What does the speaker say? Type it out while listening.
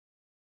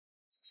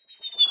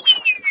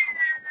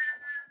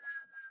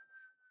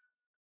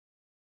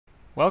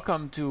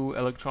Welcome to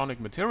Electronic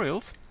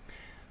Materials.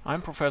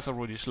 I'm Professor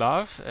Rudy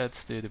Schlaf at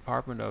the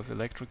Department of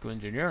Electrical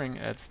Engineering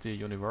at the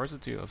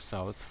University of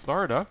South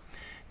Florida.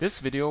 This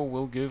video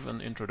will give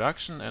an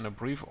introduction and a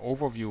brief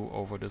overview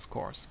over this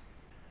course.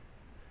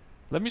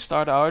 Let me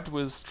start out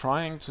with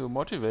trying to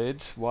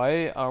motivate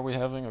why are we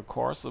having a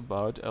course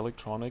about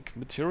electronic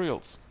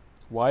materials?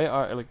 Why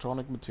are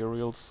electronic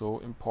materials so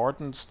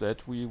important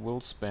that we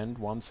will spend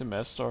one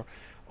semester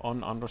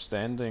on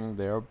understanding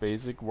their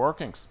basic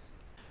workings?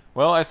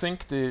 Well, I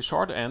think the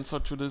short answer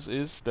to this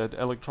is that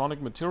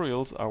electronic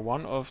materials are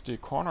one of the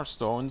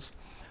cornerstones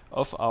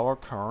of our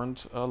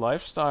current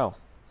lifestyle.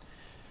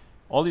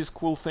 All these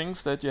cool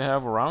things that you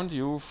have around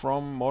you,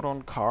 from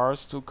modern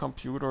cars to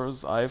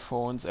computers,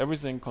 iPhones,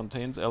 everything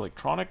contains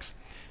electronics,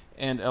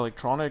 and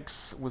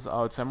electronics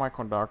without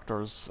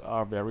semiconductors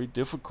are very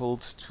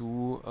difficult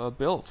to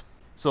build.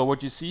 So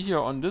what you see here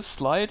on this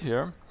slide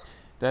here,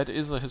 that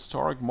is a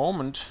historic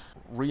moment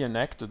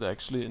reenacted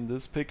actually in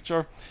this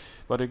picture.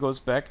 But it goes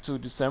back to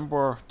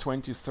December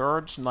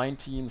 23rd,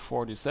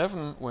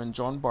 1947, when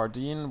John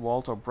Bardeen,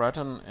 Walter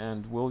Brattain,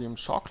 and William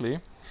Shockley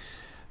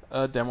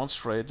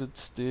demonstrated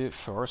the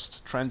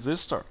first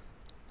transistor.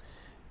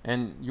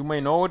 And you may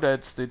know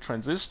that the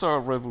transistor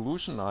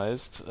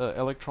revolutionized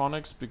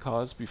electronics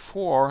because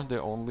before they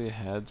only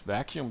had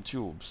vacuum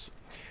tubes.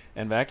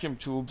 And vacuum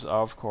tubes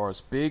are of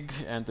course big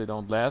and they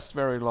don't last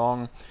very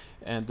long,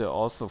 and they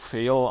also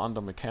fail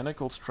under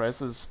mechanical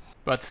stresses.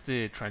 But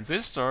the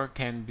transistor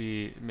can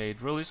be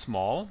made really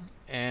small,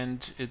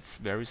 and it's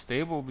very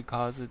stable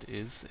because it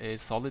is a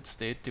solid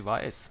state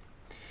device.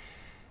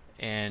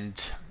 And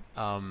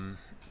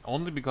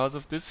only because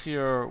of this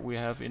here we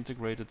have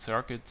integrated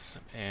circuits,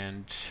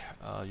 and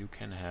you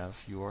can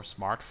have your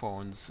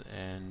smartphones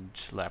and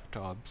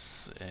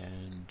laptops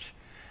and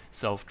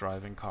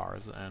self-driving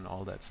cars and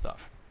all that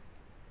stuff.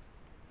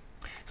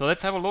 So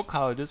let's have a look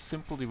how this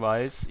simple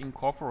device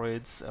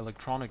incorporates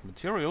electronic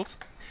materials.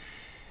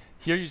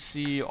 Here you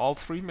see all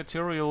three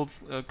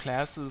materials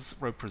classes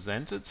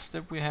represented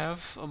that we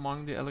have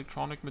among the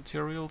electronic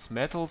materials: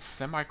 metals,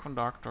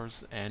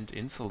 semiconductors, and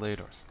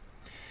insulators.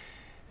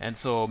 And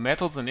so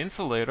metals and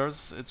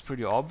insulators, it's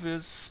pretty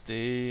obvious,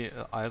 they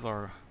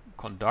either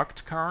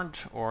conduct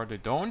current or they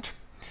don't.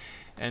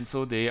 And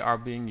so they are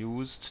being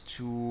used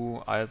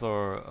to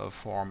either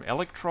form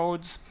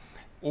electrodes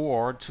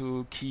or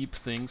to keep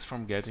things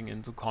from getting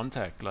into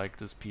contact, like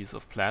this piece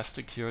of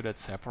plastic here that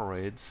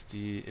separates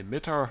the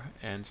emitter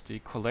and the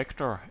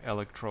collector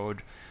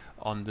electrode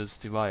on this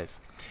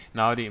device.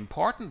 Now the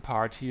important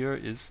part here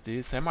is the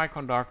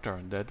semiconductor,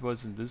 and that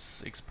was in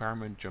this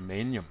experiment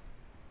germanium.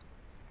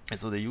 And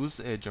so they used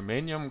a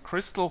germanium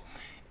crystal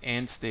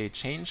and they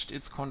changed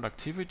its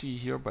conductivity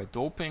here by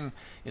doping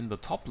in the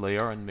top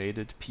layer and made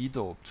it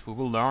p-doped. We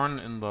will learn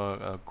in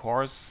the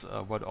course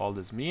what all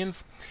this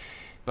means.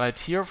 But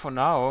here for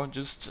now,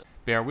 just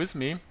bear with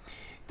me.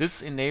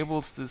 This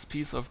enables this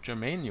piece of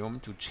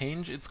germanium to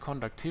change its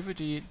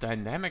conductivity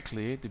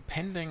dynamically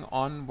depending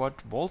on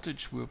what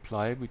voltage we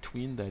apply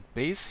between that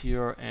base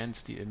here and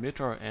the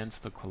emitter and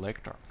the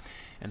collector.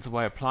 And so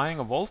by applying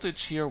a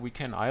voltage here, we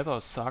can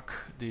either suck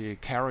the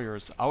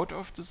carriers out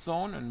of the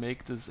zone and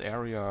make this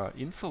area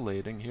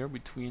insulating here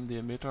between the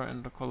emitter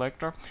and the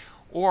collector,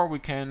 or we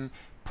can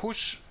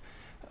push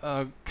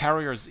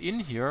carriers in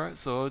here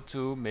so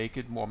to make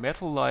it more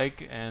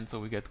metal-like, and so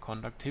we get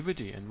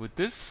conductivity. And with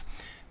this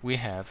we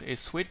have a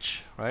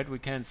switch, right? We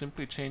can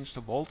simply change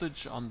the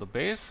voltage on the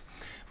base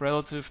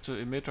relative to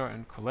emitter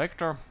and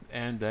collector,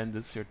 and then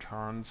this here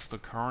turns the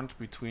current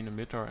between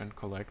emitter and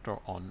collector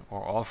on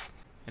or off.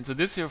 And so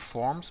this here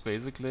forms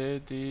basically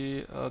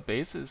the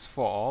basis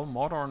for all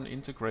modern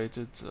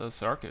integrated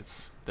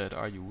circuits that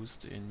are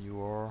used in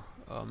your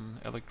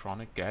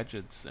electronic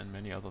gadgets and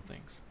many other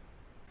things.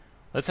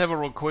 Let's have a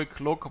real quick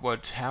look at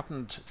what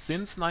happened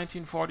since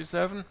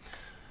 1947.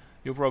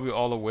 You're probably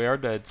all aware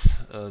that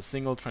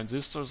single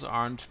transistors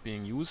aren't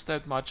being used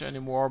that much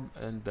anymore,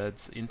 and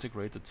that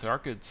integrated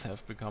circuits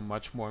have become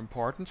much more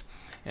important.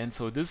 And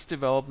so this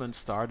development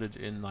started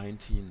in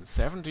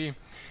 1970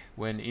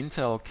 when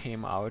Intel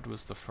came out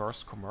with the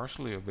first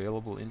commercially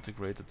available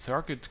integrated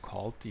circuit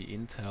called the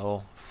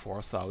Intel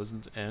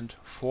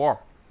 4004.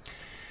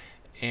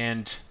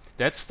 And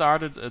that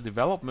started a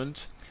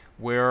development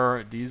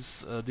where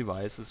these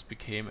devices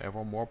became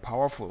ever more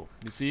powerful.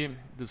 You see,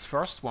 this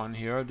first one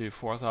here, the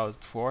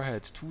 4004,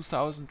 had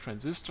 2000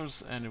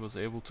 transistors and it was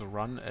able to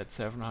run at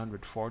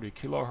 740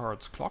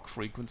 kilohertz clock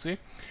frequency.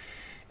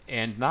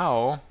 And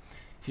now,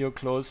 here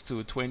close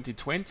to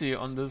 2020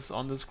 on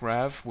this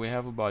graph, we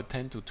have about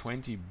 10 to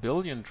 20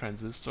 billion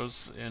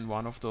transistors in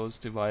one of those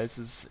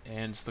devices,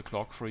 and the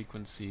clock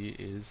frequency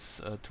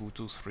is 2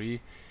 to 3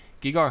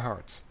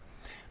 gigahertz.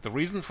 The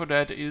reason for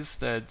that is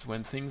that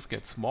when things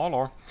get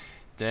smaller,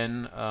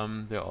 then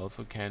they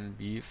also can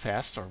be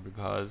faster,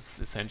 because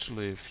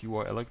essentially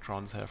fewer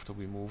electrons have to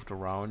be moved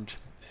around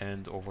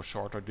and over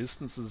shorter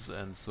distances,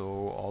 and so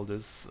all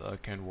this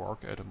can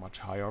work at a much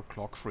higher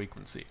clock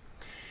frequency.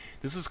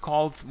 This is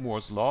called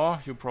Moore's law.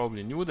 You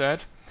probably knew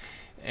that.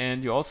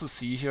 And you also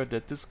see here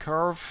that this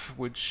curve,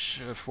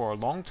 which for a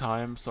long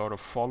time sort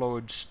of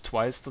followed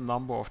twice the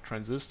number of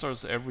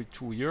transistors every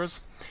 2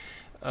 years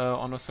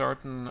on a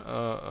certain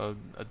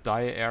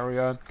die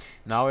area,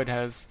 now it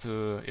has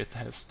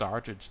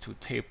started to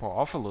taper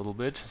off a little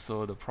bit,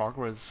 so the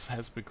progress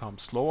has become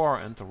slower,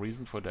 and the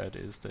reason for that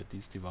is that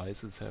these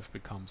devices have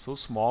become so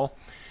small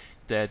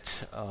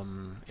that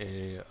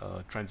a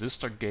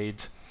transistor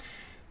gate,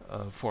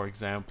 for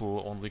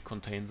example, only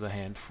contains a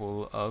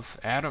handful of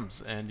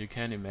atoms, and you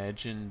can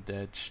imagine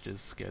that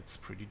this gets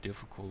pretty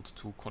difficult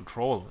to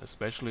control,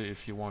 especially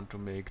if you want to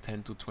make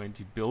 10 to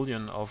 20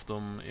 billion of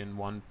them in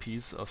one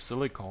piece of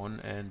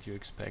silicon and you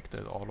expect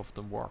that all of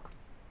them work.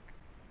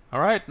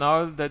 Alright,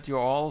 now that you're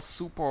all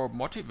super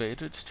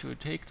motivated to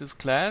take this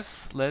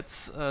class,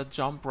 let's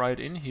jump right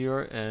in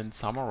here and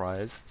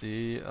summarize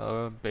the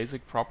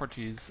basic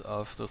properties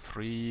of the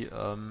three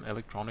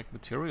electronic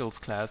materials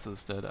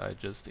classes that I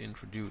just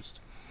introduced.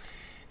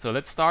 So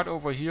let's start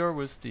over here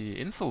with the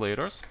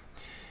insulators.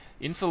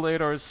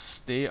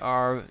 Insulators, they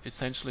are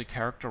essentially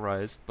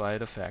characterized by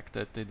the fact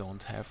that they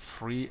don't have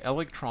free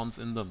electrons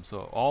in them.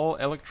 So all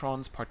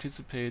electrons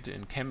participate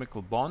in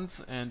chemical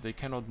bonds and they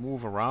cannot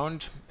move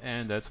around,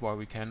 and that's why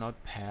we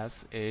cannot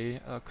pass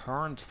a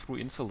current through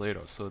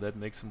insulators. So that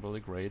makes them really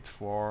great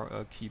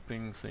for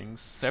keeping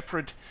things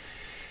separate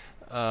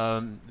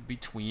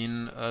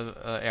between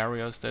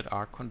areas that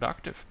are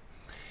conductive.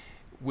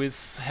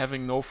 With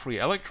having no free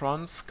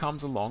electrons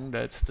comes along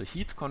that the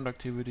heat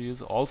conductivity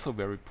is also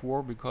very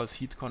poor, because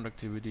heat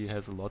conductivity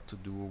has a lot to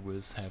do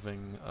with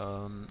having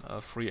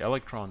free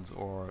electrons,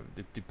 or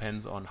it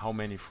depends on how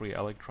many free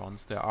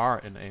electrons there are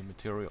in a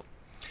material.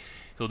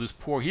 So this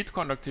poor heat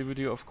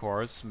conductivity, of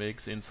course,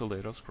 makes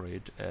insulators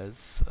great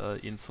as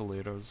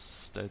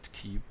insulators that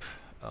keep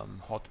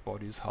hot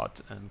bodies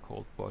hot and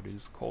cold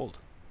bodies cold.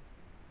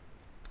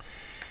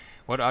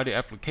 What are the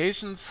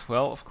applications?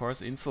 Well, of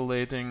course,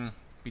 insulating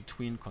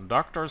between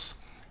conductors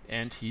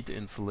and heat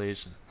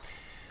insulation.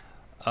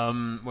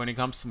 When it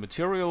comes to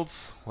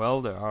materials,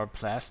 well, there are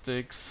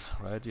plastics,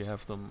 right? You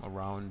have them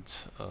around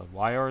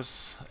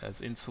wires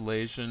as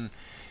insulation.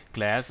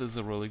 Glass is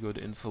a really good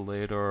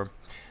insulator.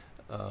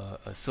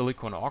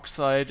 Silicon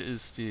oxide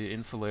is the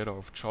insulator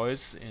of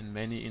choice in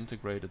many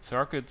integrated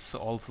circuits.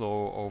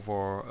 Also,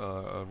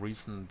 over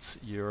recent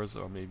years,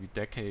 or maybe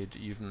decade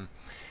even,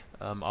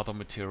 other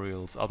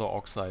materials, other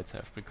oxides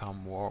have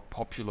become more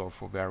popular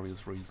for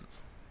various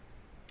reasons.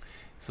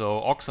 So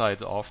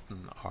oxides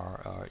often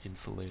are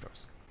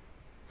insulators.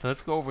 So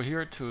let's go over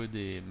here to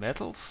the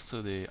metals,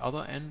 to the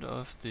other end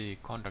of the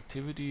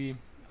conductivity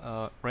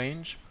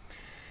range.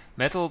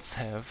 Metals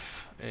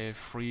have a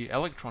free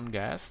electron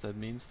gas. That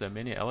means there are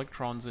many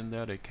electrons in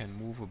there. They can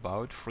move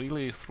about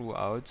freely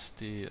throughout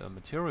the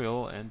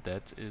material, and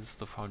that is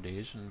the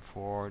foundation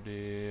for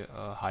the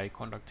high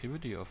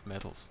conductivity of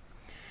metals.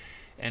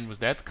 And with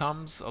that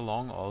comes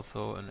along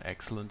also an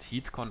excellent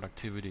heat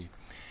conductivity.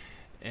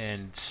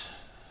 And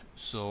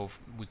so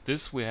with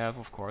this we have,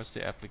 of course,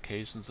 the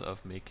applications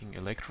of making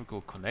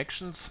electrical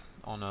connections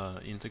on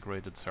an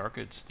integrated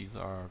circuit. These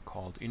are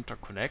called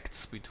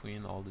interconnects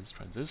between all these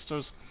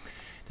transistors.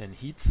 Then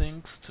heat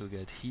sinks to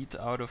get heat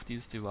out of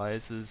these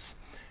devices,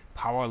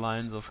 power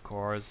lines, of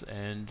course,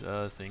 and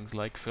things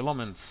like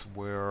filaments,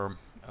 where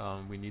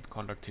we need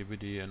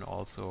conductivity and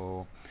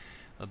also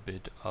a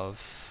bit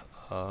of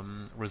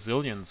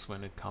resilience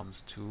when it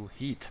comes to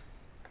heat.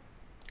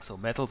 So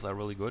metals are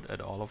really good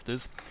at all of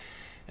this.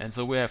 And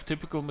so we have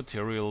typical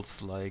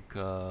materials like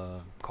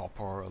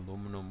copper,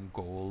 aluminum,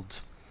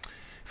 gold.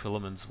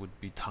 Filaments would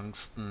be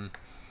tungsten.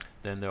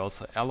 Then there are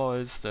also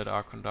alloys that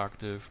are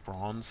conductive,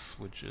 bronze,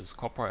 which is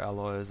copper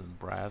alloys, and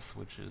brass,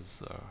 which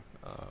is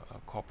a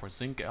copper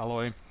zinc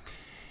alloy.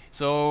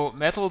 So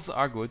metals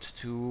are good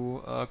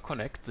to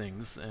connect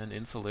things, and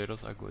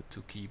insulators are good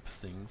to keep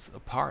things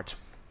apart.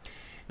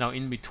 Now,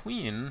 in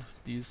between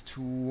these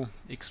two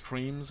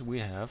extremes we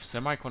have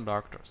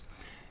semiconductors.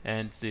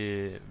 And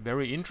the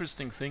very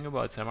interesting thing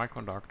about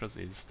semiconductors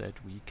is that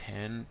we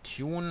can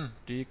tune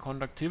the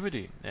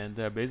conductivity. And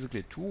there are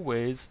basically two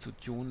ways to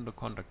tune the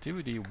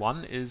conductivity.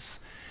 One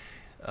is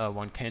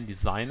one can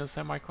design a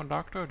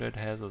semiconductor that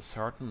has a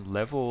certain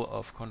level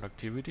of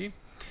conductivity.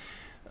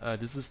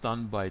 This is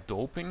done by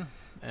doping.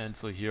 And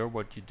so here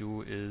what you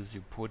do is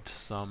you put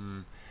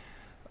some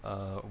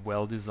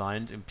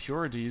well-designed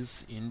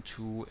impurities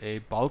into a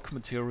bulk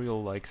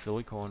material like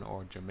silicon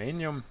or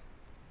germanium.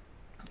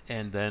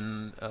 And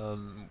then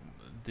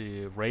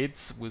the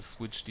rates with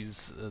which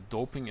these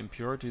doping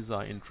impurities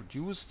are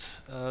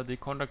introduced, the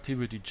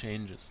conductivity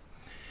changes.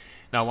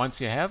 Now, once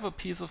you have a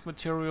piece of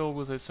material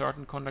with a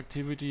certain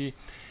conductivity,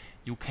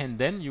 you can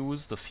then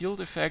use the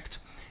field effect,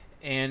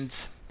 and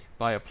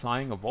by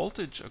applying a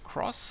voltage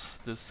across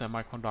this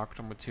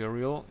semiconductor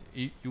material,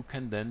 you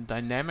can then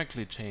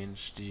dynamically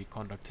change the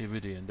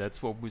conductivity. And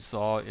that's what we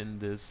saw in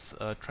this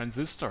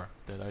transistor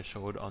that I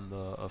showed on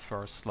the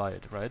first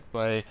slide, right?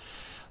 By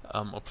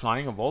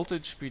applying a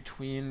voltage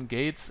between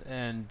gate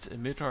and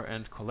emitter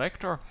and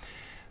collector,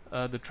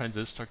 the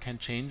transistor can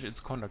change its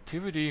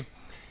conductivity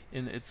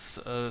in its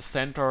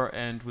center,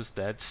 and with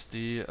that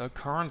the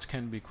current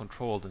can be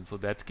controlled, and so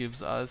that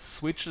gives us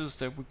switches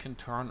that we can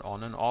turn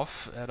on and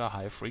off at a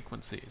high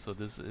frequency. So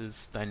this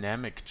is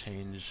dynamic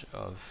change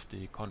of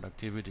the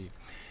conductivity.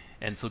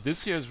 And so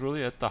this here is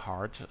really at the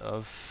heart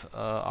of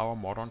our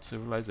modern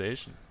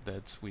civilization,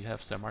 that we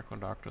have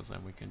semiconductors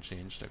and we can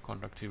change their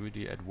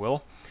conductivity at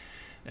will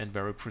and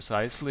very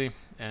precisely,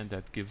 and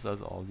that gives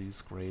us all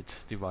these great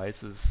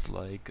devices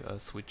like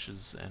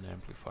switches and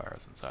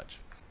amplifiers and such.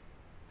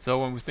 So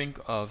when we think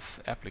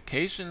of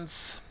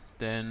applications,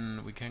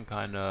 then we can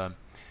kind of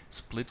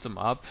split them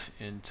up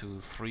into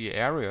three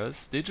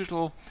areas.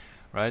 Digital,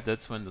 right,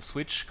 that's when the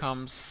switch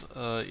comes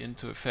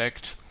into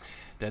effect.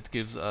 That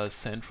gives us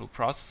central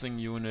processing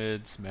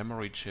units,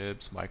 memory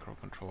chips,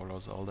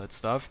 microcontrollers, all that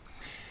stuff.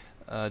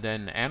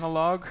 Then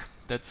analog,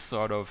 that's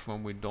sort of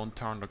when we don't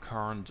turn the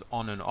current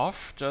on and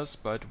off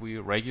just, but we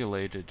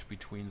regulate it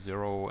between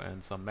 0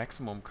 and some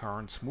maximum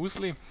current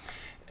smoothly.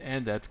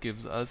 And that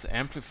gives us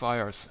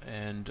amplifiers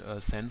and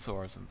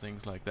sensors and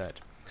things like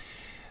that.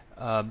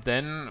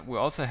 Then we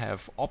also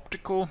have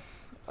optical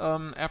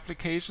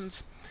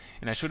applications.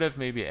 And I should have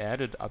maybe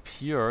added up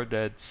here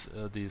that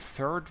the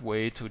third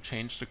way to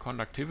change the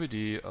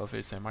conductivity of a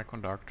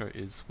semiconductor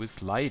is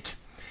with light.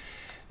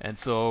 And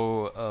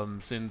so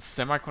since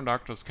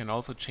semiconductors can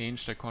also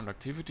change their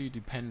conductivity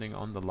depending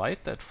on the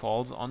light that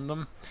falls on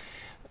them,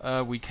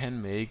 we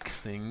can make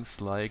things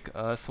like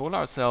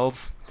solar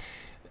cells.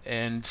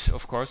 And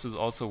of course this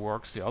also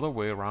works the other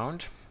way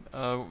around.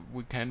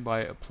 We can,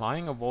 by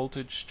applying a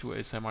voltage to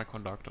a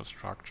semiconductor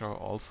structure,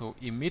 also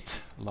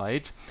emit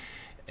light,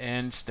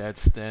 and that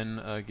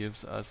then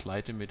gives us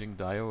light emitting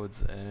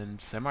diodes and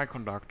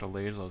semiconductor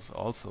lasers,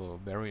 also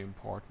very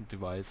important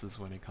devices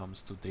when it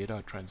comes to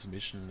data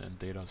transmission and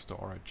data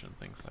storage and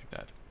things like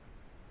that.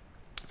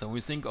 So when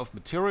we think of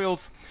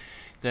materials,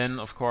 then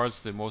of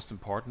course the most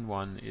important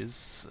one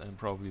is, and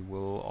probably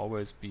will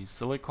always be,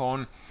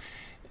 silicon.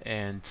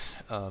 And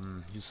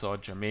you saw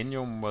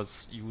germanium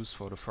was used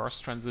for the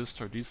first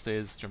transistor. These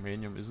days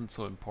germanium isn't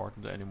so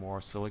important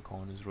anymore.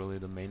 Silicon is really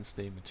the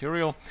mainstay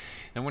material.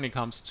 And when it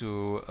comes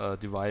to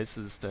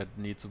devices that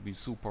need to be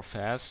super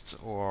fast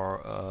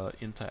or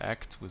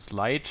interact with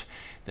light,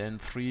 then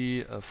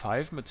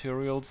 3-5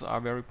 materials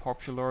are very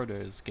popular.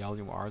 There is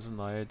gallium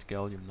arsenide,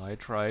 gallium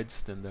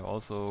nitride. Then there are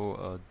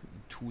also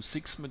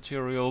 2-6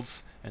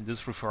 materials, and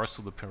this refers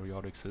to the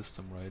periodic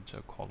system, right?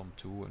 Column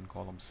 2 and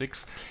column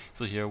 6.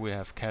 So here we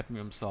have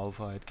cadmium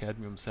sulfide,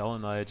 cadmium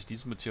selenide.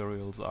 These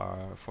materials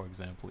are, for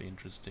example,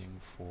 interesting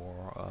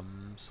for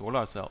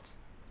solar cells.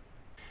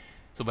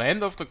 So by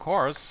end of the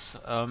course,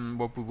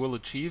 what we will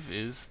achieve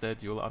is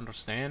that you'll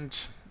understand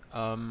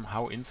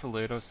how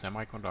insulators,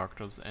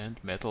 semiconductors, and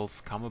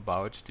metals come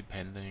about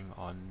depending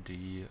on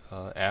the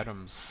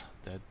atoms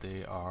that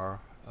they are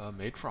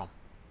made from.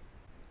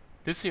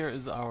 This here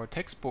is our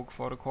textbook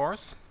for the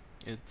course.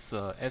 It's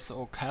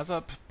S.O.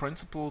 Casap,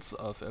 Principles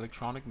of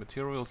Electronic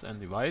Materials and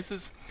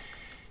Devices.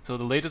 So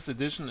the latest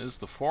edition is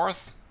the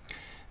 4th,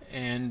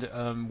 and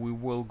we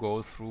will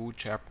go through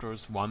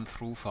chapters 1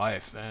 through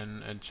 5.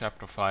 And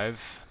chapter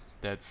 5,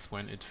 that's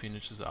when it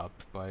finishes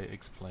up by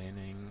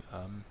explaining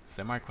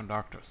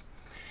semiconductors.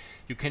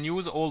 You can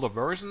use older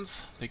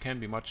versions. They can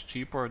be much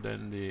cheaper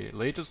than the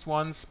latest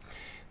ones.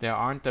 There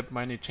aren't that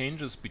many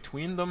changes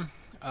between them.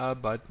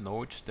 But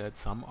note that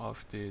some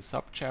of the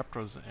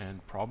sub-chapters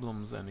and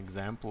problems and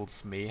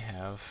examples may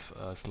have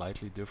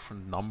slightly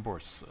different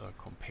numbers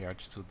compared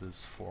to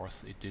this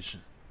 4th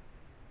edition.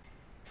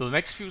 So the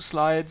next few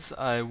slides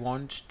I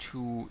want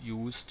to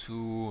use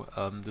to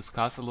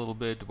discuss a little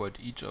bit what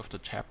each of the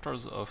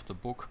chapters of the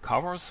book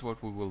covers,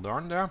 what we will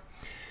learn there.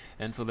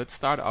 And so let's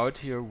start out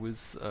here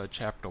with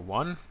chapter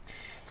 1.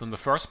 So in the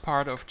first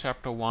part of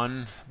chapter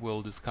 1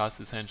 we'll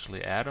discuss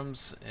essentially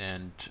atoms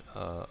and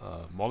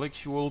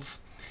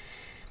molecules.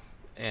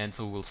 And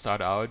so we'll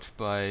start out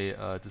by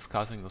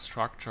discussing the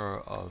structure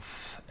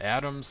of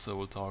atoms. So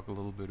we'll talk a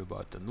little bit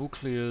about the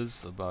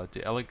nucleus, about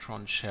the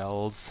electron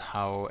shells,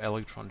 how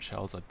electron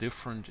shells are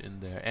different in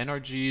their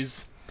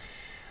energies.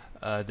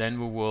 Then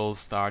we will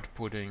start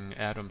putting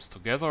atoms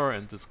together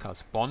and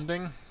discuss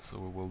bonding. So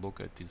we will look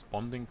at these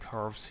bonding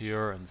curves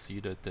here and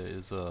see that there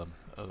is a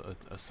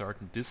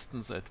certain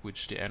distance at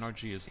which the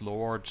energy is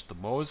lowered the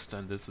most,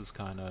 and this is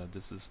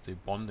the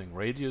bonding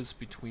radius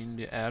between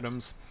the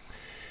atoms.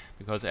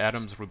 Because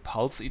atoms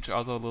repulse each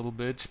other a little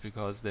bit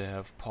because they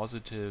have a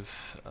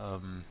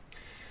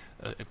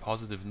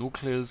positive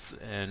nucleus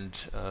and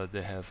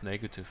they have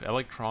negative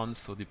electrons.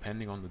 So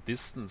depending on the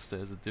distance,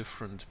 there's a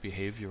different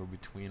behavior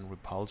between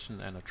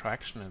repulsion and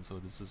attraction, and so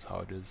this is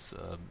how this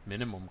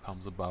minimum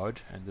comes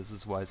about. And this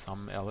is why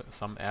some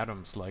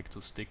atoms like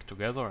to stick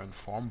together and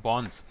form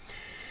bonds.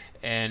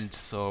 And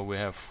so we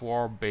have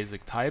 4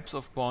 basic types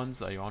of bonds: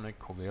 ionic,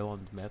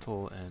 covalent,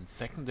 metal, and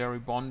secondary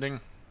bonding.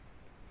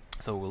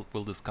 So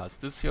we'll discuss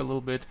this here a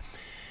little bit.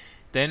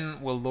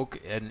 Then we'll look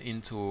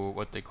into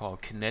what they call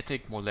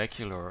kinetic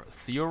molecular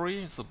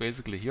theory. So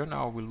basically here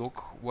now we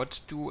look what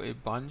do a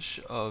bunch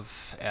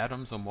of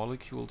atoms or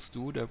molecules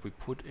do that we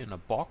put in a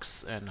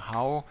box, and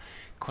how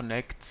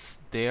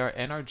connects their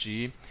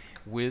energy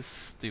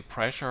with the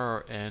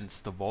pressure and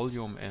the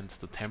volume and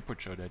the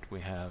temperature that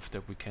we have,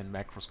 that we can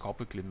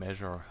macroscopically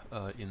measure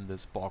in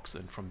this box.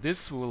 And from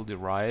this we'll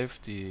derive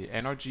the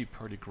energy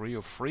per degree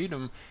of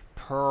freedom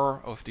per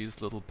of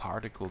these little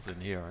particles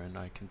in here. And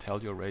I can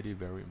tell you already,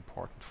 very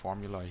important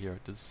formula here,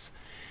 this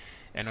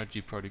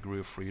energy per degree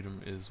of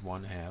freedom is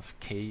 1/2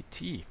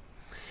 kT.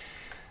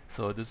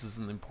 So this is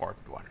an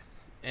important one.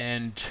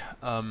 And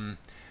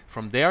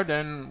from there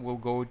then we'll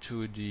go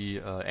to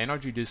the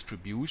energy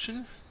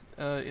distribution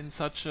in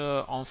such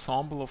an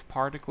ensemble of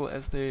particle,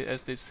 as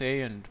they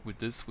say, and with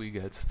this we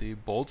get the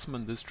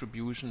Boltzmann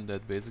distribution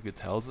that basically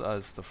tells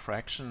us the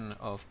fraction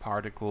of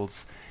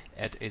particles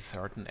at a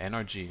certain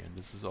energy. And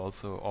this is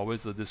also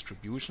always a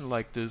distribution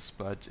like this,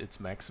 but its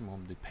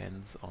maximum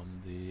depends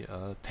on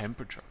the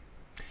temperature.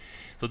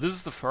 So this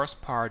is the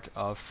first part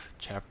of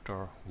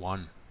chapter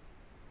 1.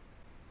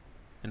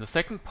 In the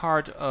second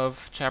part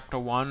of chapter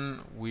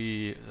 1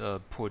 we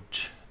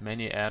put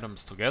many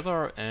atoms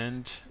together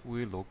and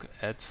we look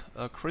at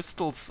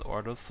crystals,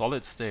 or the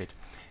solid state.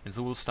 And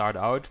so we'll start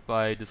out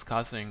by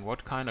discussing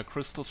what kind of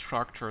crystal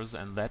structures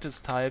and lattice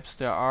types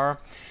there are,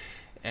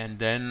 and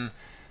then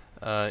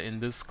in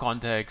this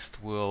context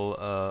we'll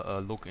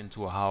look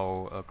into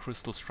how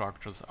crystal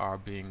structures are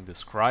being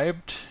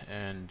described,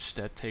 and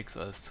that takes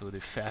us to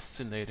the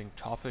fascinating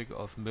topic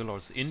of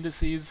Miller's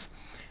indices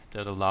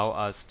that allow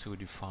us to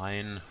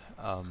define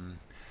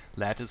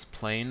lattice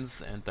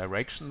planes and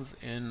directions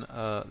in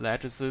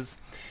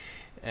lattices.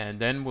 And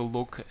then we'll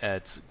look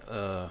at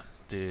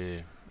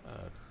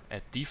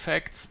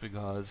defects,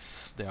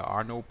 because there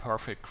are no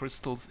perfect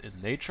crystals in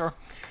nature,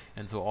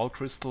 and so all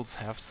crystals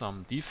have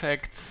some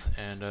defects,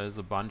 and there's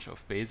a bunch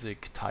of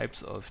basic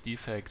types of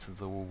defects, and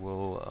so we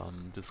will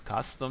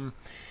discuss them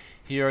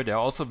here. They're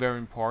also very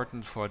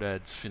important for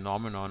that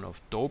phenomenon of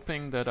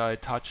doping that I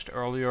touched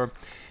earlier.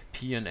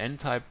 P and N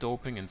type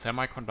doping in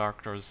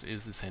semiconductors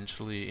is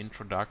essentially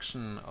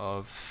introduction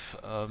of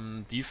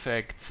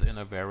defects in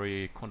a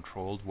very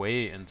controlled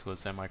way into a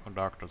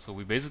semiconductor. So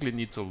we basically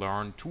need to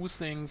learn two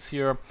things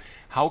here.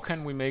 How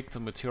can we make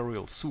the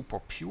material super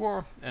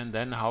pure, and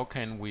then how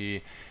can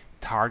we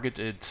target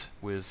it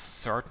with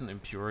certain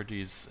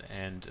impurities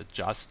and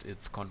adjust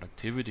its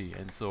conductivity.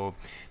 And so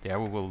there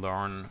we will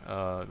learn,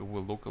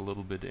 we'll look a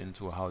little bit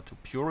into how to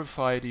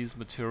purify these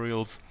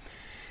materials,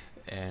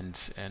 and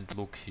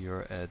look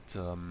here at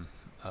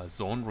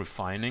zone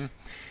refining.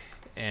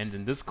 And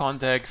in this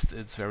context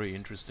it's very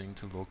interesting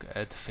to look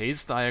at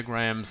phase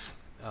diagrams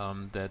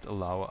that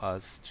allow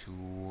us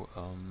to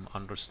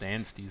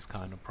understand these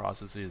kind of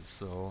processes.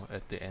 So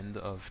at the end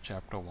of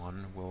chapter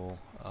 1 we'll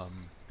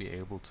be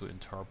able to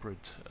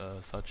interpret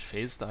such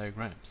phase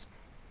diagrams.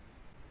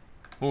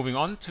 Moving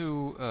on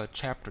to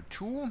chapter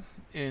 2.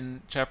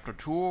 In chapter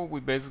 2 we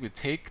basically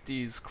take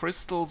these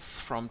crystals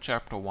from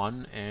chapter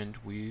 1 and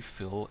we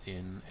fill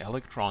in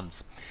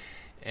electrons.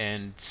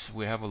 And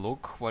we have a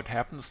look what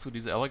happens to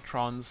these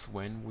electrons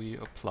when we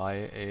apply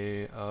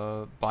a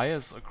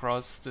bias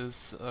across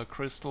this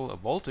crystal, a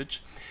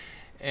voltage.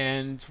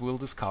 And we'll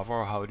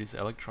discover how these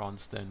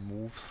electrons then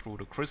move through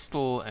the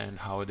crystal and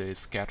how they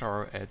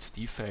scatter at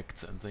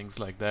defects and things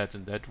like that.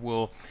 And that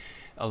will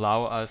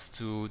allow us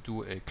to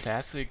do a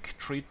classic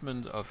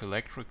treatment of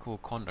electrical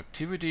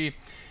conductivity,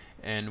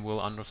 and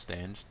we'll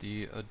understand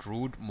the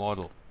Drude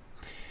model.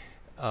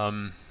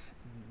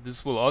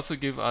 This will also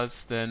give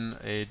us then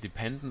a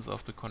dependence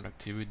of the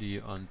conductivity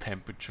on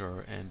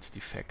temperature and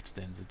defect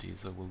density.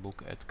 So we'll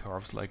look at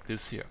curves like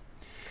this here.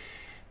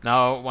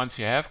 Now, once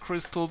you have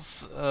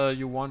crystals,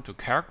 you want to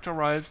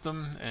characterize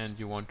them and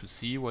you want to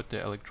see what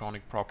their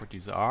electronic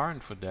properties are,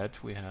 and for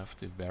that we have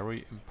the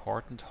very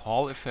important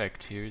Hall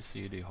effect. Here you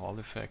see the Hall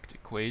effect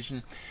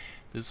equation.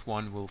 This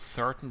one will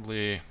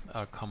certainly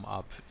come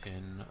up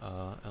in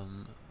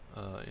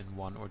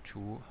one or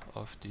two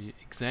of the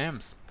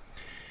exams.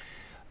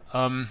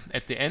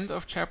 At the end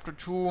of chapter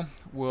 2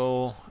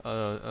 we'll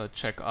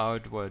check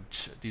out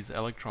what these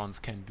electrons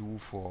can do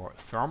for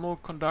thermal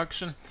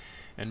conduction.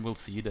 And we'll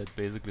see that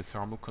basically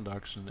thermal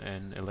conduction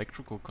and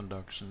electrical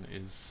conduction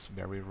is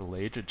very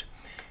related.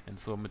 And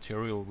so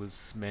material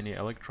with many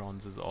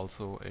electrons is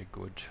also a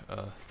good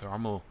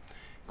thermal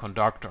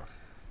conductor.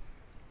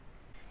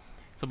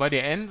 So by the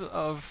end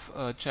of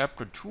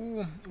chapter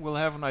 2 we'll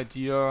have an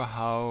idea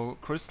how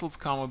crystals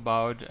come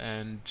about,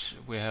 and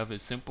we have a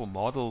simple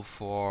model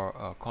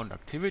for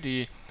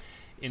conductivity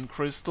in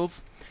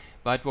crystals.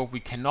 But what we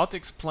cannot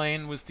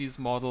explain with these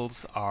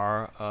models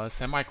are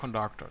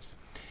semiconductors.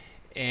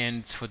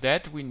 And for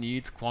that we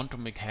need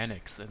quantum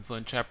mechanics. And so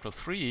in chapter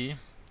 3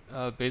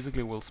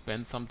 basically we'll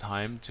spend some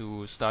time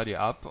to study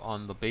up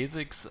on the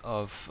basics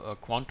of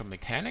quantum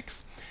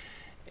mechanics.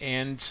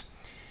 And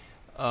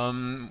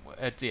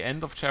At the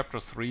end of chapter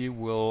 3,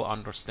 we'll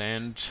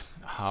understand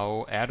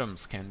how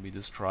atoms can be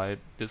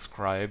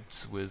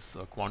described with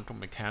quantum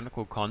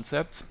mechanical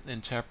concepts.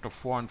 In chapter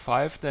 4 and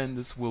 5, then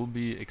this will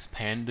be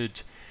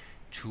expanded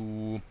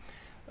to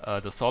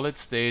the solid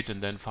state,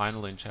 and then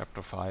finally in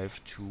chapter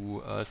 5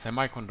 to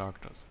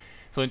semiconductors.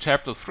 So in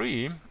chapter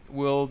 3,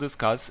 we'll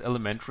discuss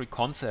elementary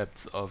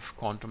concepts of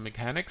quantum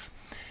mechanics.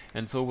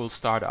 And so we'll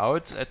start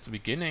out at the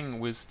beginning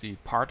with the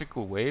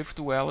particle-wave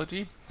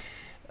duality.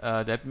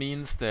 That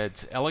means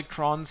that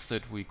electrons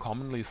that we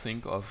commonly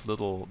think of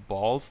little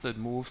balls that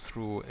move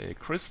through a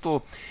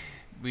crystal,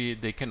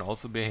 they can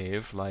also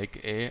behave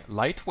like a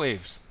light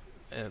wave.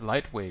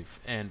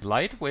 And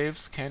light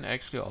waves can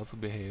actually also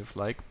behave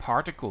like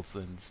particles,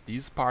 and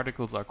these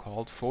particles are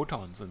called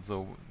photons. And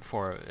so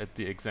at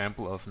the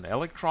example of an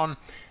electron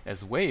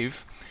as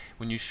wave,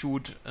 when you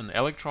shoot an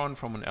electron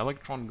from an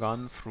electron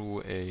gun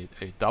through a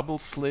double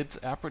slit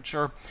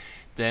aperture,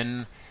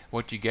 then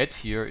what you get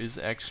here is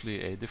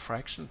actually a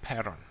diffraction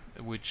pattern,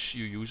 which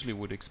you usually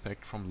would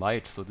expect from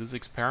light. So this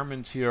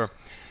experiment here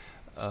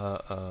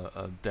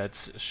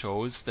that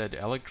shows that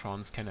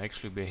electrons can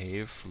actually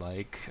behave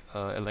like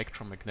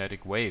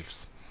electromagnetic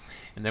waves.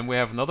 And then we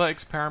have another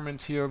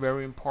experiment here,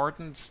 very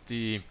important,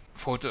 the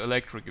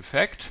photoelectric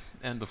effect.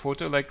 And the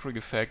photoelectric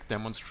effect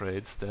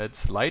demonstrates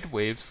that light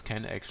waves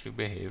can actually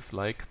behave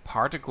like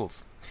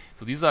particles.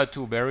 So these are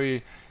two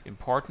very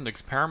important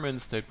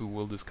experiments that we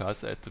will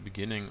discuss at the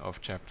beginning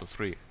of chapter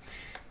 3.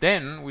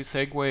 Then we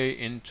segue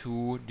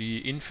into the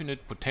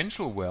infinite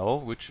potential well,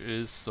 which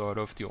is sort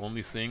of the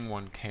only thing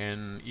one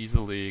can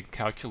easily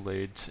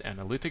calculate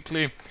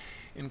analytically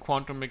in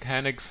quantum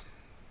mechanics.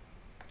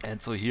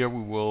 And so here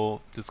we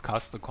will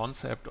discuss the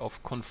concept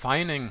of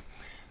confining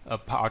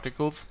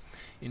particles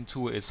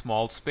into a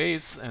small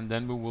space, and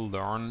then we will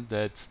learn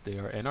that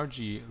their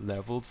energy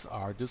levels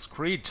are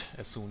discrete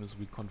as soon as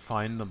we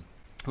confine them.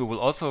 We will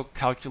also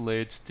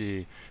calculate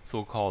the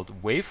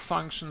so-called wave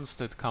functions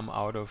that come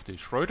out of the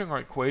Schrödinger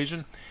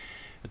equation,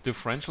 a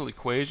differential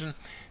equation.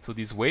 So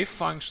these wave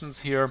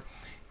functions here,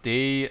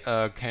 they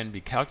can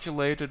be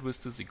calculated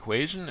with this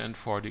equation, and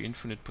for the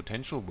infinite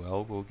potential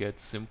well, we'll get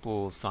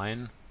simple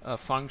sine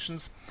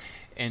functions.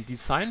 And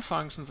these sine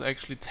functions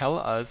actually tell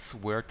us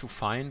where to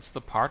find the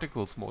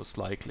particles most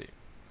likely.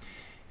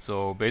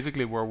 So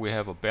basically, where we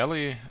have a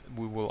belly,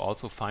 we will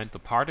also find the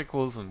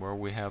particles, and where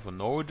we have a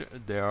node,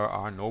 there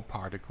are no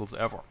particles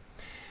ever.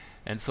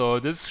 And so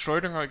this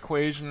Schrödinger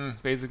equation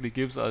basically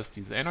gives us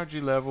these energy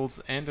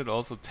levels, and it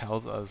also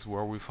tells us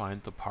where we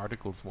find the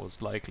particles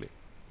most likely.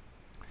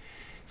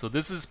 So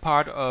this is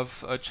part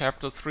of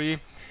chapter 3.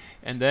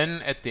 And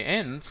then at the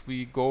end,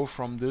 we go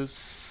from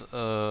this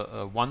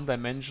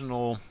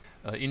one-dimensional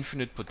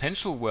infinite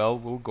potential well,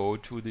 we'll go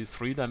to the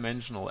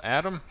three-dimensional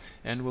atom,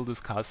 and we'll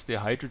discuss the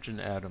hydrogen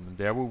atom. And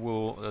there we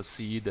will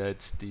see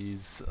that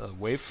these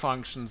wave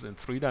functions in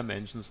 3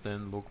 dimensions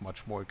then look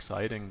much more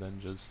exciting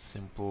than just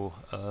simple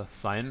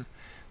sine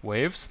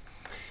waves.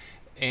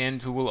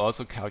 And we will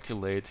also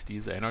calculate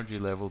these energy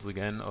levels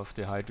again of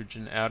the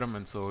hydrogen atom.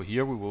 And so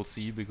here we will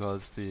see,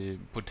 because the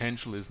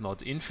potential is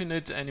not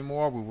infinite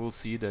anymore, we will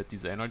see that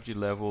these energy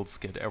levels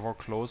get ever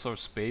closer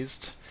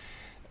spaced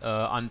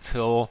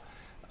until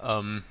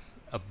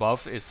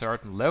above a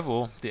certain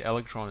level the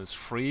electron is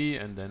free,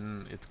 and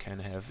then it can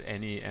have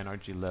any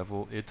energy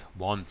level it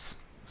wants.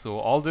 So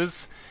all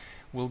this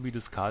will be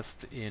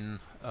discussed in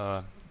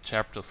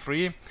chapter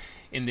 3.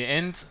 In the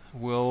end,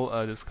 we'll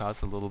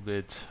discuss a little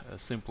bit a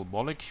simple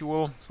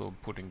molecule, so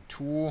putting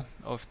 2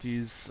 of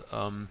these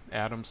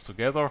atoms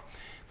together.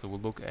 So we'll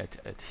look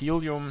at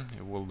helium,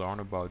 we'll learn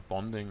about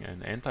bonding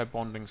and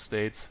anti-bonding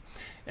states,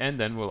 and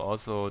then we'll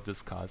also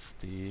discuss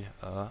the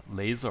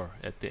laser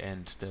at the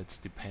end that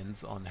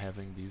depends on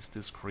having these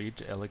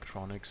discrete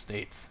electronic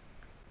states.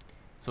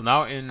 So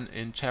now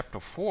in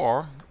chapter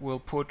 4, we'll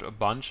put a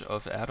bunch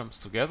of atoms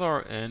together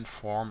and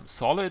form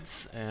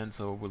solids, and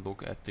so we'll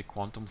look at the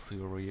quantum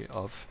theory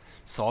of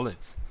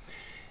solids.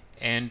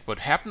 And what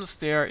happens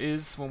there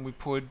is, when we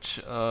put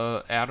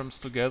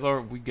atoms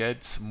together, we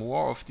get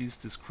more of these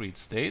discrete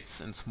states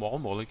and small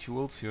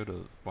molecules. Here,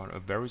 a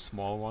very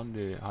small one,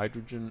 the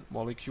hydrogen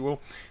molecule,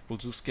 will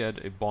just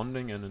get a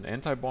bonding and an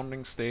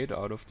anti-bonding state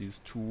out of these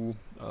 2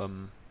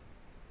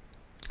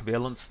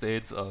 valence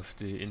states of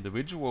the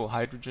individual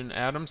hydrogen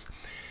atoms.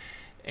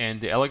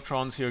 And the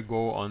electrons here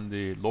go on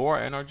the lower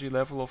energy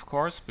level, of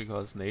course,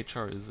 because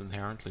nature is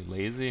inherently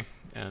lazy,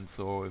 and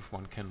so if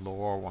one can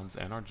lower one's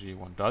energy,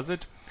 one does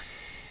it.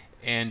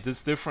 And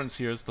this difference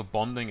here is the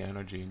bonding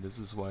energy, and this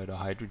is why the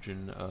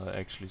hydrogen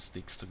actually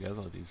sticks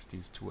together,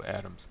 these 2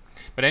 atoms.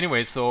 But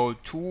anyway, so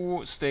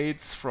 2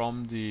 states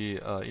from the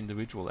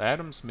individual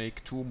atoms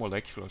make 2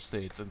 molecular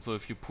states, and so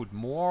if you put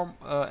more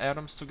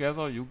atoms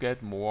together, you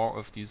get more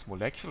of these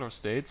molecular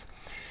states.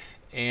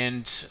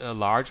 And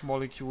large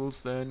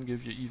molecules then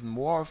give you even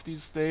more of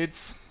these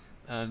states.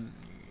 And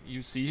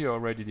you see here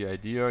already the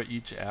idea,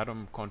 each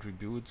atom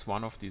contributes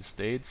one of these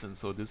states, and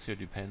so this here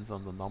depends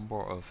on the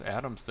number of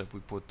atoms that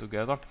we put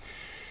together.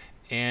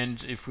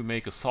 And if we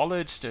make a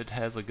solid that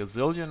has a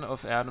gazillion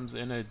of atoms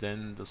in it,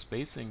 then the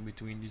spacing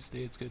between these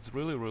states gets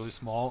really, really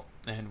small,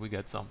 and we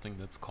get something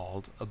that's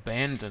called a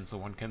band. And so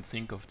one can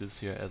think of this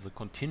here as a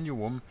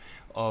continuum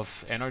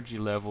of energy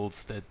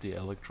levels that the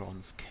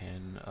electrons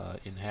can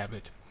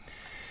inhabit.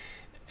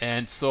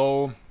 And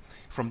so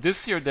from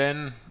this here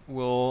then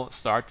we'll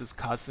start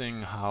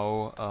discussing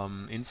how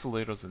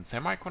insulators and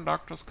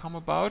semiconductors come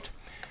about,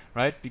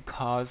 right?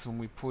 Because when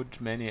we put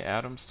many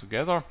atoms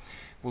together,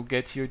 we'll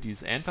get here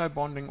these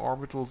anti-bonding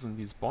orbitals and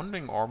these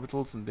bonding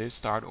orbitals, and they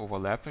start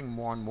overlapping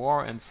more and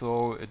more. And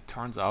so it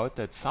turns out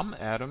that some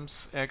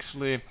atoms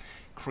actually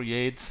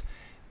create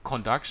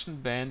conduction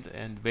band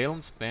and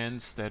valence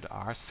bands that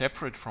are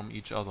separate from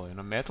each other. In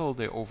a metal,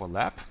 they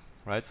overlap,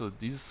 right? So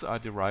these are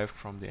derived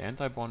from the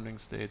anti-bonding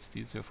states,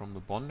 these are from the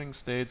bonding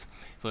states.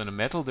 So in a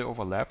metal, they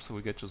overlap, so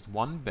we get just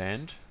one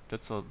band.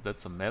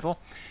 That's a metal.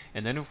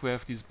 And then if we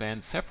have these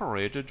bands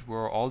separated,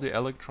 where all the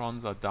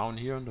electrons are down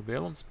here in the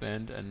valence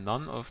band and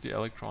none of the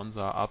electrons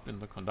are up in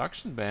the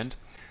conduction band,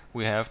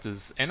 we have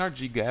this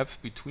energy gap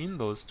between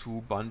those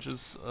two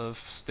bunches of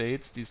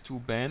states, these two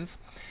bands,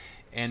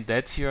 and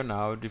that here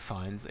now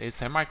defines a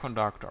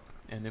semiconductor.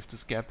 And if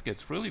this gap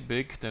gets really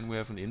big, then we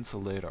have an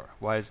insulator.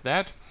 Why is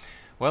that?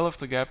 Well, if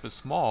the gap is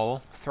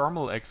small,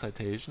 thermal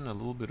excitation, a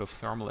little bit of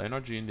thermal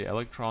energy in the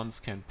electrons,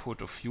 can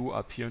put a few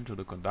up here into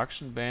the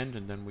conduction band,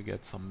 and then we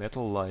get some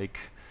metal-like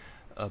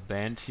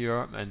band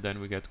here, and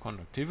then we get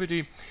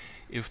conductivity.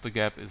 If the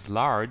gap is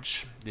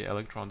large, the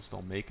electrons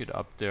don't make it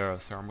up there,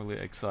 thermally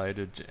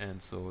excited,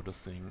 and so the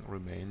thing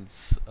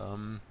remains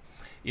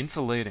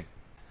insulating.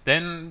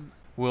 Then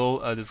we'll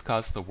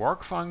discuss the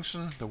work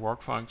function. The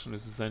work function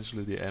is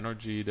essentially the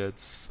energy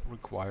that's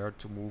required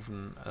to move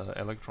an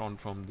electron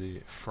from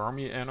the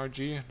Fermi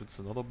energy. That's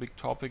another big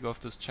topic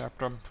of this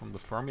chapter, from the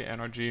Fermi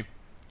energy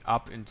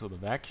up into the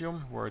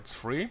vacuum where it's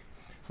free.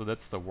 So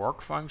that's the work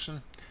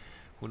function.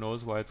 Who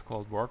knows why it's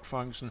called work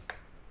function?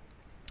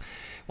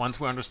 Once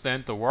we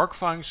understand the work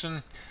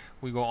function,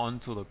 we go on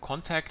to the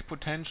contact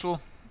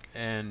potential.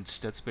 And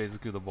that's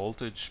basically the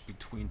voltage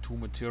between two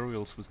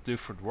materials with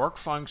different work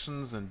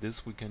functions, and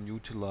this we can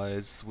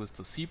utilize with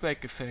the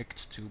Seebeck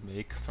effect to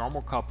make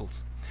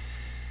thermocouples.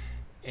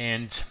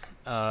 And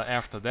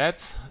after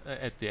that,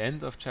 at the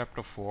end of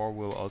chapter 4,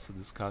 we'll also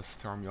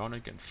discuss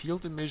thermionic and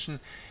field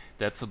emission.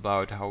 That's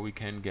about how we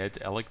can get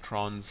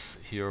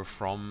electrons here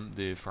from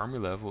the Fermi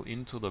level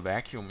into the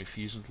vacuum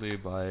efficiently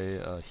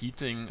by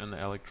heating an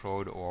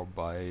electrode or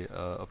by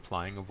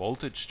applying a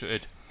voltage to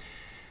it.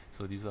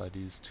 So these are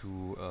these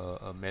two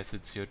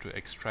methods here to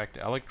extract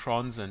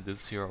electrons, and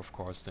this here of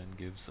course then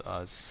gives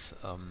us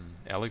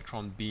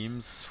electron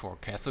beams for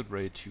cathode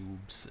ray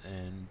tubes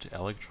and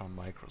electron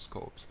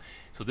microscopes.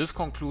 So this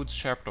concludes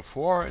chapter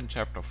 4. In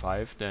chapter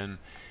 5 then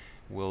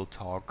we'll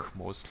talk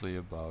mostly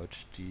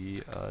about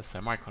the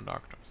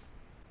semiconductors.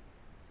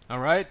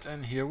 Alright,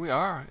 and here we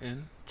are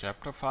in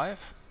chapter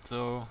 5.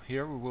 So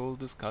here we will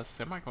discuss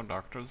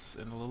semiconductors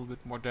in a little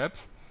bit more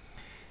depth.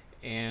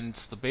 And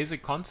the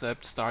basic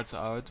concept starts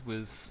out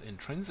with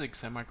intrinsic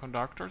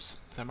semiconductors,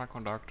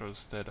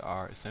 semiconductors that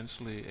are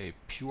essentially a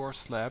pure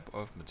slab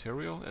of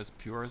material, as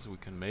pure as we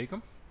can make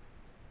them.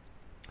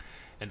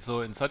 And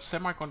so in such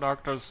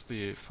semiconductors,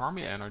 the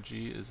Fermi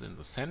energy is in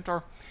the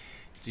center.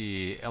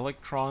 The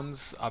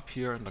electrons up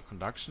here in the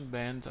conduction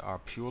band are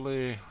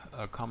purely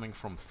coming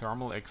from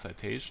thermal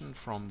excitation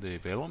from the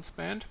valence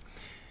band.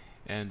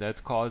 And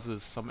that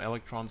causes some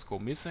electrons go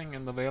missing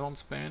in the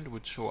valence band,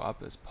 which show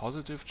up as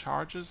positive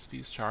charges.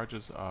 These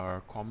charges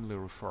are commonly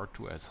referred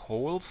to as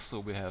holes. So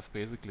we have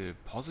basically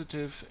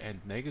positive and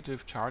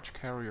negative charge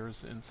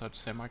carriers in such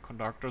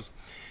semiconductors.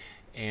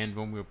 And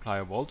when we apply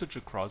a voltage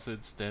across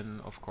it, then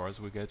of course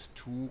we get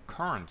two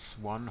currents,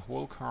 one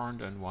hole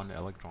current and one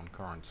electron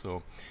current.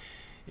 So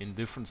in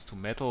difference to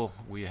metal,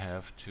 we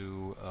have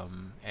to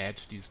add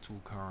these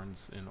two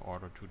currents in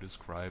order to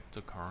describe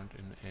the current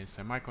in a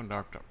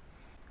semiconductor.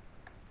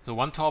 So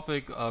one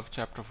topic of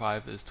chapter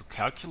 5 is to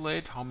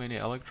calculate how many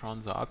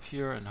electrons are up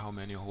here and how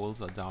many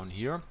holes are down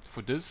here.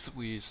 For this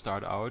we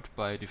start out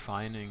by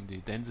defining the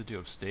density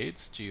of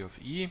states, G of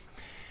E,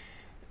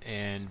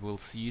 and we'll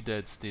see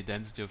that the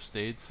density of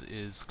states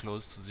is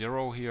close to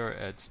 0 here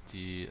at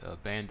the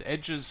band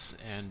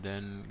edges, and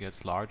then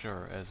gets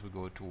larger as we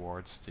go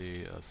towards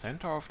the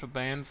center of the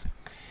bands.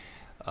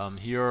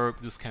 Here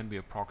this can be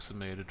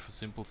approximated for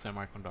simple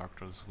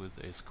semiconductors with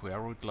a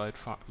square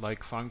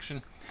root-like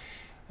function.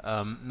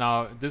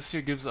 Now this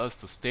here gives us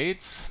the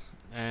states,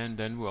 and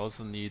then we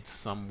also need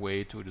some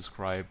way to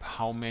describe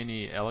how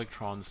many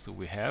electrons do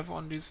we have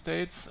on these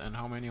states and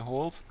how many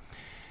holes.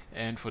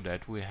 And for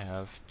that we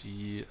have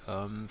the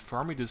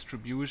Fermi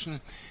distribution,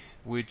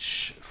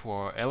 which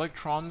for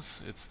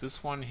electrons, it's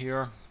this one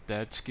here,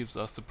 that gives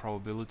us the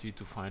probability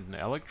to find an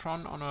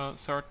electron on a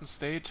certain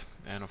state.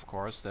 And of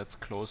course that's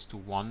close to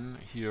 1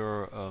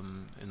 here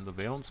in the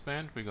valence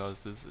band,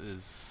 because this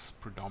is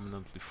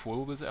predominantly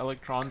full with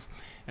electrons,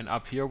 and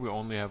up here we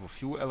only have a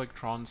few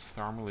electrons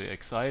thermally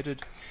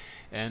excited,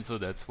 and so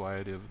that's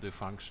why the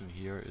function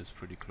here is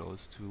pretty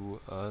close to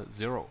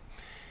 0.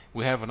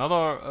 We have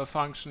another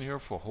function here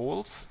for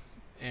holes,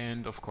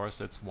 and of course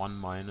that's 1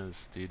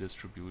 minus the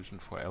distribution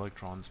for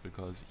electrons,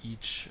 because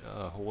each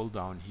hole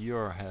down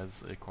here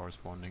has a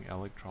corresponding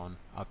electron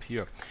up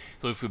here.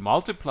 So if we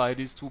multiply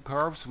these two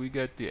curves, we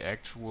get the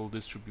actual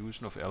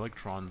distribution of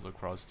electrons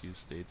across these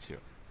states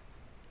here.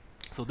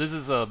 So this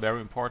is a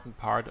very important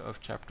part of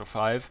chapter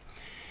 5.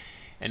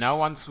 And now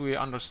once we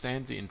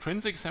understand the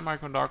intrinsic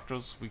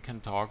semiconductors, we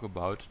can talk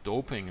about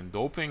doping. And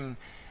doping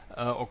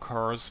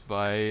occurs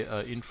by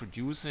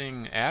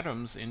introducing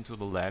atoms into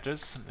the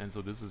lattice, and so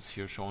this is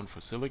here shown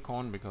for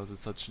silicon because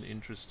it's such an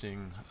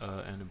interesting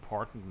and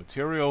important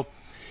material.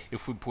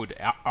 If we put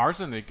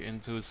arsenic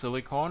into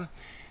silicon,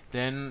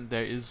 then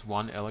there is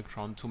 1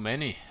 electron too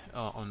many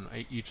on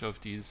each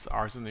of these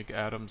arsenic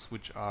atoms,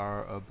 which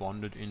are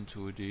bonded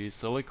into the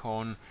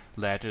silicon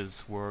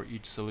lattice, where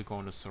each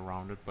silicon is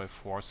surrounded by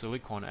 4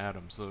 silicon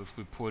atoms. So if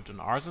we put an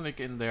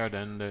arsenic in there,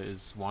 then there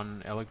is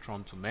 1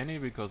 electron too many,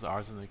 because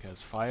arsenic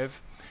has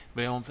 5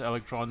 valence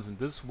electrons, and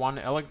this 1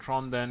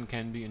 electron then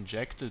can be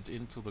injected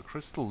into the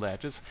crystal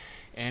lattice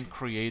and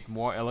create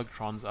more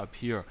electrons up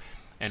here.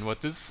 And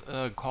what this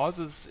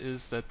causes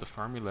is that the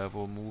Fermi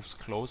level moves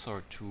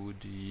closer to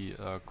the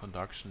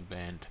conduction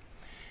band.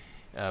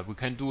 We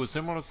can do a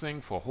similar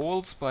thing for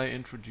holes by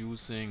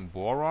introducing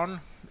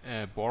boron.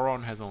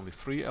 Boron has only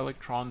 3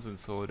 electrons, and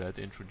so that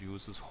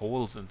introduces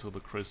holes into the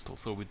crystal.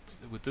 So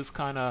with this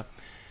kind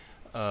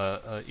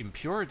of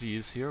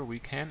impurities here, we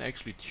can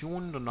actually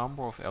tune the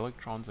number of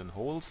electrons and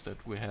holes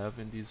that we have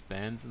in these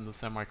bands in the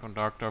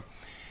semiconductor,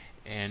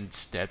 and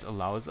that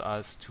allows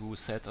us to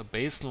set a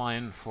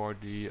baseline for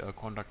the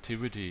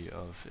conductivity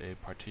of a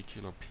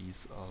particular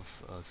piece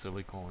of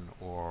silicon,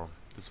 or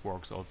this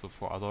works also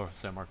for other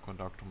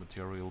semiconductor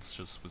materials,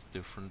 just with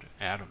different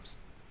atoms.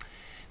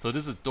 So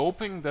this is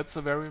doping. That's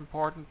a very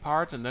important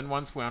part. And then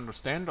once we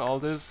understand all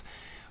this,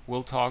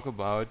 we'll talk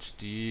about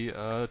the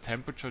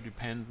temperature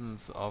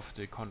dependence of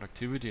the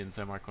conductivity in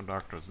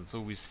semiconductors. And so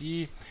we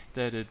see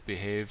that it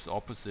behaves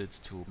opposite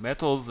to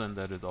metals, and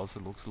that it also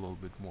looks a little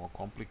bit more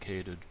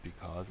complicated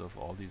because of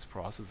all these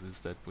processes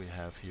that we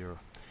have here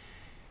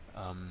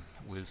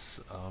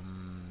with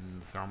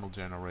thermal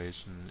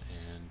generation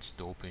and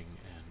doping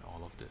and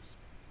all of this.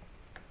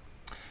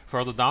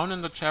 Further down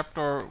in the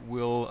chapter,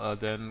 we'll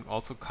then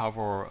also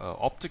cover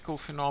optical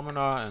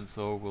phenomena, and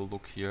so we'll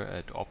look here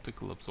at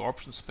optical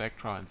absorption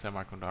spectra in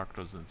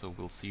semiconductors, and so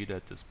we'll see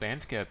that this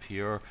band gap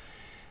here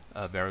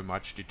very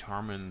much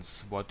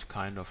determines what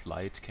kind of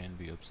light can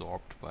be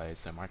absorbed by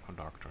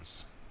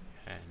semiconductors.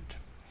 And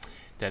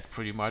that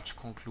pretty much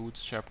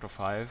concludes chapter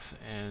 5,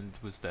 and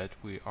with that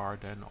we are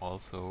then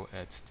also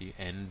at the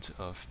end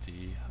of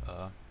the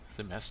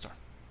semester.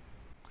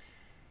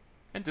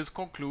 And this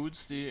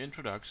concludes the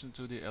introduction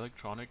to the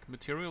electronic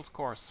materials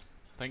course.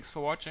 Thanks for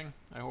watching.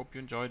 I hope you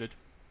enjoyed it.